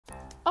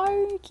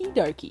Okie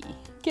dokie.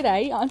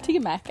 G'day, I'm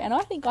Tigger Mac and I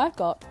think I've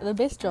got the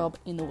best job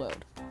in the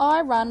world. I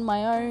run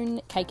my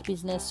own cake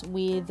business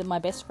with my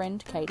best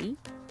friend Katie.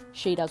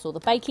 She does all the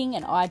baking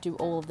and I do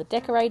all of the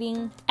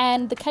decorating.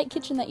 And the cake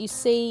kitchen that you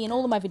see in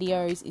all of my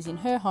videos is in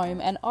her home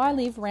and I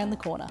live around the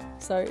corner.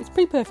 So it's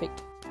pretty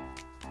perfect.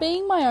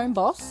 Being my own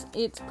boss,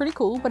 it's pretty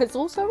cool, but it's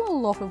also a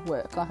lot of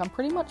work. Like, I'm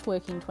pretty much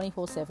working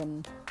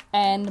 24/7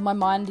 and my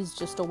mind is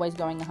just always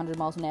going 100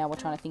 miles an hour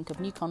trying to think of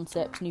new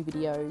concepts, new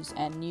videos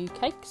and new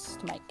cakes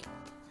to make.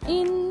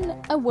 In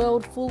a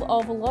world full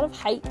of a lot of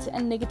hate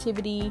and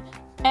negativity,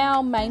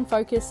 our main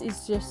focus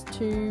is just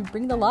to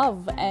bring the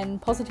love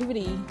and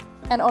positivity.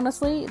 And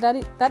honestly,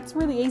 that's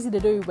really easy to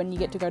do when you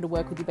get to go to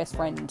work with your best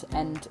friend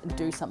and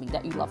do something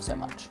that you love so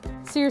much.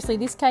 Seriously,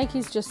 this cake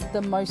is just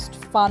the most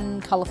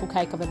fun, colourful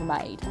cake I've ever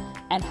made.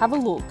 And have a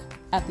look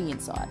at the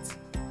insides.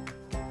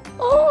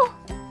 Oh,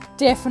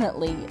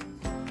 definitely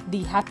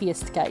the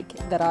happiest cake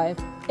that I've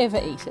ever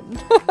eaten.